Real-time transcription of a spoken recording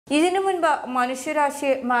ഇതിനു മുൻപ്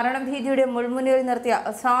മനുഷ്യരാശിയെ മരണഭീതിയുടെ മുൾമുനയിൽ നിർത്തിയ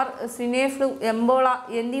സാർ, സിനേഫ്ലു, എംബോള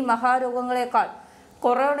എന്നീ മഹാരോഗങ്ങളെക്കാൾ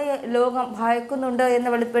കൊറോണയെ ലോകം ഭയക്കുന്നുണ്ട് എന്ന്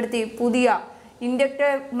വെളിപ്പെടുത്തി പുതിയ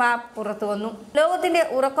ഇൻഡക്റ്റീവ് മാപ്പ് പുറത്തു വന്നു. ലോകത്തിന്റെ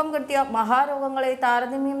ഉറക്കം കെട്ടിയ മഹാരോഗങ്ങളെ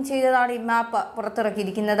താരതമ്യം ചെയ്തതാണ് ഈ മാപ്പ്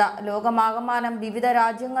പുറത്തിറക്കിയിരിക്കുന്നത്. ലോകമാകമാനം വിവിധ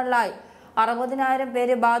രാജ്യങ്ങളിലായി 60,000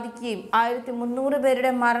 പേരെ ബാധിക്കുകയും 1300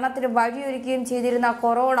 പേരുടെ മരണത്തിന് വഴിയൊരുക്കുകയും ചെയ്തിരുന്ന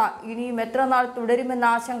കൊറോണ ഇനിയും എത്ര നാൾ തുടരുമെന്ന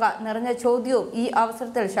ആശങ്ക നിറഞ്ഞ ചോദ്യവും ഈ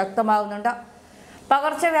അവസരത്തിൽ ശക്തമാകുന്നുണ്ട്.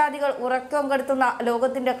 പകർച്ചവ്യാധികൾ ഉറക്കം കെടുത്തുന്ന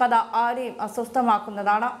ലോകത്തിന്റെ കഥ ആരെയും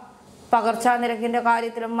അസ്വസ്ഥമാക്കുന്നതാണ്. പകർച്ചാനിരക്കിന്റെ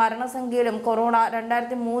കാര്യത്തിലും മരണസംഖ്യയിലും കൊറോണ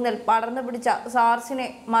 2003 പടർന്നു പിടിച്ച സാർസിനെ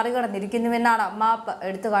മറികടന്നിരിക്കുന്നുവെന്നാണ് മാപ്പ്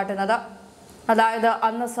എടുത്തുകാട്ടുന്നത്. അതായത്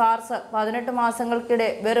അന്ന് സാർസ് 18 മാസങ്ങൾക്കിടെ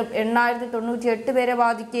വെറും 898 പേരെ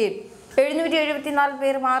ബാധിക്കുകയും 774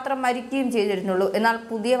 പേർ മാത്രം മരിക്കുകയും ചെയ്തിരുന്നുള്ളൂ. എന്നാൽ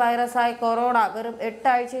പുതിയ വൈറസായ കൊറോണ വെറും 8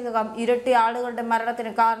 ആഴ്ചയ്ക്കകം ഇരട്ടി ആളുകളുടെ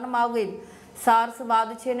മരണത്തിന് കാരണമാവുകയും സാർസ്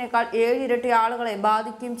ബാധിച്ചതിനേക്കാൾ 7 ഇരട്ടി ആളുകളെ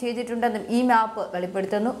ബാധിക്കുകയും ചെയ്തിട്ടുണ്ടെന്നും ഈ മാപ്പ്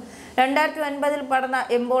വെളിപ്പെടുത്തുന്നു. 2009 പടർന്ന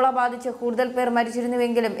എംബോള ബാധിച്ച് കൂടുതൽ പേർ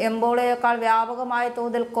മരിച്ചിരുന്നുവെങ്കിലും എംബോളയേക്കാൾ വ്യാപകമായ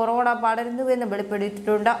തോതിൽ കൊറോണ പടരുന്നുവെന്നും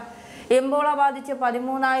വെളിപ്പെടുത്തിയിട്ടുണ്ട്. എംബോള ബാധിച്ച്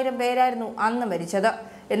 13,000 പേരായിരുന്നു അന്ന് മരിച്ചത്.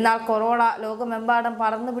 എന്നാൽ കൊറോണ ലോകമെമ്പാടും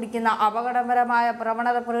പടർന്നു പിടിക്കുന്ന അപകടകരമായ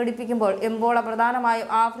പ്രവണത പ്രകടിപ്പിക്കുമ്പോൾ എംബോള പ്രധാനമായും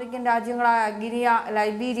African രാജ്യങ്ങളായ guinea,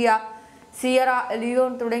 Liberia, Sierra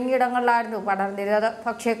Leone തുടങ്ങിയിടങ്ങളിലായിരുന്നു പടർന്നിരുന്നത്.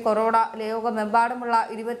 പക്ഷേ കൊറോണ ലോകമെമ്പാടുമുള്ള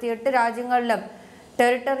 28 രാജ്യങ്ങളിലും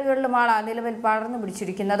ടെറിട്ടറികളിലുമാണ് നിലവിൽ പടർന്നു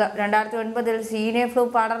പിടിച്ചിരിക്കുന്നത്. 2009 സീനെ ഫ്ലൂ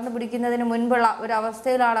പടർന്നു പിടിക്കുന്നതിന് മുൻപുള്ള ഒരു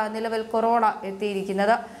അവസ്ഥയിലാണ് നിലവിൽ കൊറോണ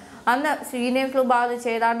എത്തിയിരിക്കുന്നത്. അന്ന് സീനെ ഫ്ലൂ ബാധിച്ച്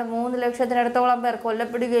ഏതാണ്ട് 3 ലക്ഷത്തിനടുത്തോളം പേർ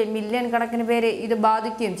കൊല്ലപ്പെടുകയും മില്യൺ കണക്കിന് പേരെ ഇത്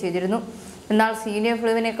ബാധിക്കുകയും ചെയ്തിരുന്നു. എന്നാൽ സീനെ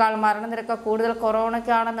ഫ്ലൂവിനേക്കാൾ മരണനിരക്ക് കൂടുതൽ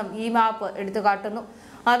കൊറോണയ്ക്കാണെന്നും ഈ മാപ്പ് എടുത്തുകാട്ടുന്നു.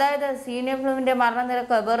 അതായത് സീനെ ഫ്ലൂവിന്റെ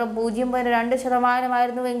മരണനിരക്ക് വെറും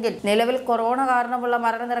 0.2% നിലവിൽ കൊറോണ കാരണമുള്ള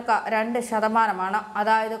മരണനിരക്ക് 2%.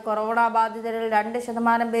 അതായത് കൊറോണ ബാധിതരിൽ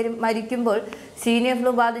 2% പേരും മരിക്കുമ്പോൾ സീനെ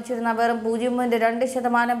ഫ്ലൂ ബാധിച്ചിരുന്ന വെറും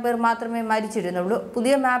 0.2% പേർ മാത്രമേ മരിച്ചിരുന്നുള്ളൂ.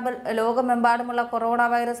 പുതിയ മാപ്പിൽ ലോകമെമ്പാടുമുള്ള കൊറോണ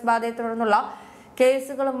വൈറസ് ബാധയെ തുടർന്നുള്ള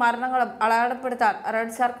കേസുകളും മരണങ്ങളും അടയാളപ്പെടുത്താൻ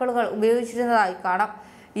റെഡ് സർക്കിളുകൾ ഉപയോഗിച്ചിരുന്നതായി കാണാം.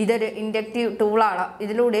 ഇതൊരു ഇൻഡക്റ്റീവ് ടൂളാണ്.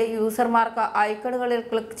 ഇതിലൂടെ യൂസർമാർക്ക് ഐക്കണുകളിൽ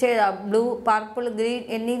ക്ലിക്ക് ചെയ്ത ബ്ലൂ, പർപ്പിൾ, ഗ്രീൻ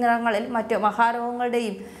എന്നീ നിറങ്ങളിൽ മറ്റ്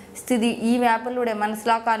മഹാരോഗങ്ങളുടെയും സ്ഥിതി ഈ മാപ്പിലൂടെ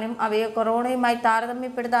മനസ്സിലാക്കാനും അവയെ കൊറോണയുമായി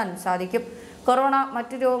താരതമ്യപ്പെടുത്താനും സാധിക്കും. കൊറോണ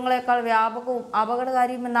മറ്റു രോഗങ്ങളെക്കാൾ വ്യാപകവും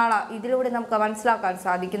അപകടകാരിയുമെന്നാണ് ഇതിലൂടെ നമുക്ക് മനസ്സിലാക്കാൻ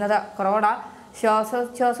സാധിക്കുന്നത്. കൊറോണ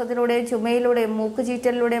ശ്വാസോച്ഛ്വാസത്തിലൂടെയും ചുമയിലൂടെയും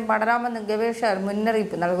മൂക്കുചീറ്റലിലൂടെയും പടരാമെന്ന് ഗവേഷകർ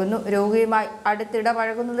മുന്നറിയിപ്പ് നൽകുന്നു. രോഗിയുമായി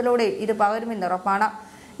അടുത്തിടപഴകുന്നതിലൂടെയും ഇത് പകരുമെന്ന് ഉറപ്പാണ്.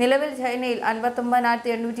 നിലവിൽ ചൈനയിൽ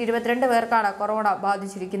 59,822 പേർക്കാണ് കൊറോണ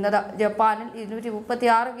ബാധിച്ചിരിക്കുന്നത്. ജപ്പാനിൽ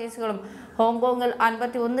 236 കേസുകളും ഹോങ്കോങ്ങിൽ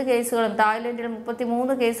 51 കേസുകളും തായ്ലൻഡിൽ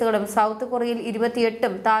 33 കേസുകളും സൗത്ത് കൊറിയയിൽ 28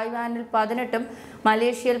 തായ്വാനിൽ 18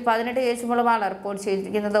 മലേഷ്യയിൽ 18 കേസുകളുമാണ് റിപ്പോർട്ട്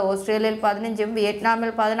ചെയ്തിരിക്കുന്നത്. ഓസ്ട്രേലിയയിൽ 15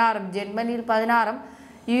 വിയറ്റ്നാമിൽ 16 ജർമ്മനിയിൽ 16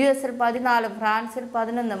 US-ൽ 14 ഫ്രാൻസിൽ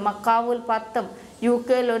 11 മക്കാവുവിൽ 10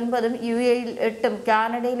 UK-യിൽ 9 UAE-യിൽ 8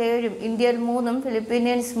 കാനഡയിൽ 7 ഇന്ത്യയിൽ 3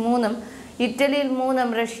 ഫിലിപ്പീൻസ് 3 ഇറ്റലിയിൽ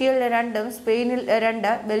 3 റഷ്യയിൽ 2 സ്പെയിനിൽ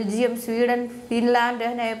 2 Belgium, Sweden, Finland,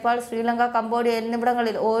 Nepal, Sri Lanka, Cambodia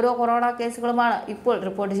എന്നിവിടങ്ങളിൽ ഓരോ കൊറോണ കേസുകളുമാണ് ഇപ്പോൾ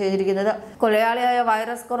റിപ്പോർട്ട് ചെയ്തിരിക്കുന്നത്. കൊലയാളിയായ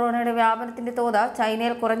വൈറസ് കൊറോണയുടെ വ്യാപനത്തിന്റെ തോത്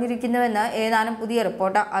ചൈനയിൽ കുറഞ്ഞിരിക്കുന്നുവെന്ന് ഏതാനും പുതിയ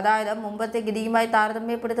റിപ്പോർട്ട്. അതായത് മുമ്പത്തെ ഗതിയുമായി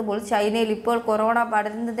താരതമ്യപ്പെടുത്തുമ്പോൾ ചൈനയിൽ ഇപ്പോൾ കൊറോണ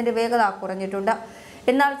പടരുന്നതിന്റെ വേഗത കുറഞ്ഞിട്ടുണ്ട്.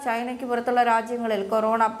 എന്നാൽ ചൈനയ്ക്ക് പുറത്തുള്ള രാജ്യങ്ങളിൽ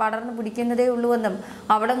കൊറോണ പടർന്നു പിടിക്കുന്നതേയുള്ളൂവെന്നും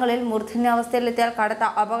അവിടങ്ങളിൽ മൂർധന്യാവസ്ഥയിലെത്തിയാൽ കടുത്ത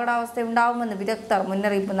അപകടാവസ്ഥയുണ്ടാവുമെന്ന് വിദഗ്ധർ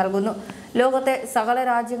മുന്നറിയിപ്പ് നൽകുന്നു. ലോകത്തെ സകല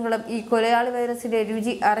രാജ്യങ്ങളും ഈ കൊലയാളി വൈറസിന്റെ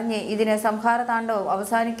രുചി അറിഞ്ഞ് ഇതിനെ സംഹാര താണ്ഡവം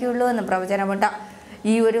അവസാനിക്കുകയുള്ളൂവെന്നും പ്രവചനമുണ്ട്.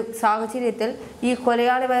 ഈ ഒരു സാഹചര്യത്തിൽ ഈ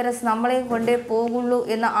കൊലയാളി വൈറസ് നമ്മളെയും കൊണ്ടേ പോകുള്ളൂ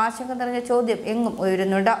എന്ന ആശങ്ക നിറഞ്ഞ ചോദ്യം എങ്ങും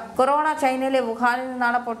ഉയരുന്നുണ്ട്. കൊറോണ ചൈനയിലെ വുഹാനിൽ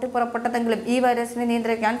നിന്നാണ് പൊട്ടിപ്പുറപ്പെട്ടതെങ്കിലും ഈ വൈറസിനെ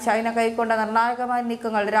നിയന്ത്രിക്കാൻ ചൈന കൈക്കൊണ്ട നിർണായകമായ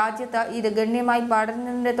നീക്കങ്ങൾ രാജ്യത്ത് ഇത് ഗണ്യമായി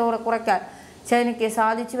പടരുന്നതിന്റെ തോത് കുറയ്ക്കാൻ ചൈനയ്ക്ക്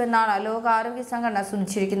സാധിച്ചുവെന്നാണ് ലോകാരോഗ്യ സംഘടന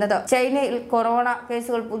സൂചിപ്പിച്ചിരിക്കുന്നത്. ചൈനയിൽ കൊറോണ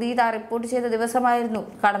കേസുകൾ പുതിയതായി റിപ്പോർട്ട് ചെയ്ത ദിവസമായിരുന്നു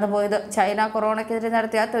കടന്നുപോയത്. ചൈന കൊറോണയ്ക്കെതിരെ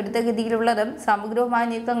നടത്തിയ ത്വരിതഗതിയിലുള്ളതും സമഗ്രവുമായ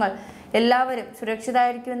നീക്കങ്ങൾ എല്ലാവരും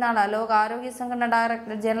സുരക്ഷിതരായിരിക്കുമെന്നാണ് ലോകാരോഗ്യ സംഘടന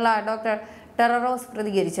ഡയറക്ടർ ജനറൽ ഡോക്ടർ ടെററോസ്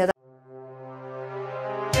പ്രതികരിച്ചത്.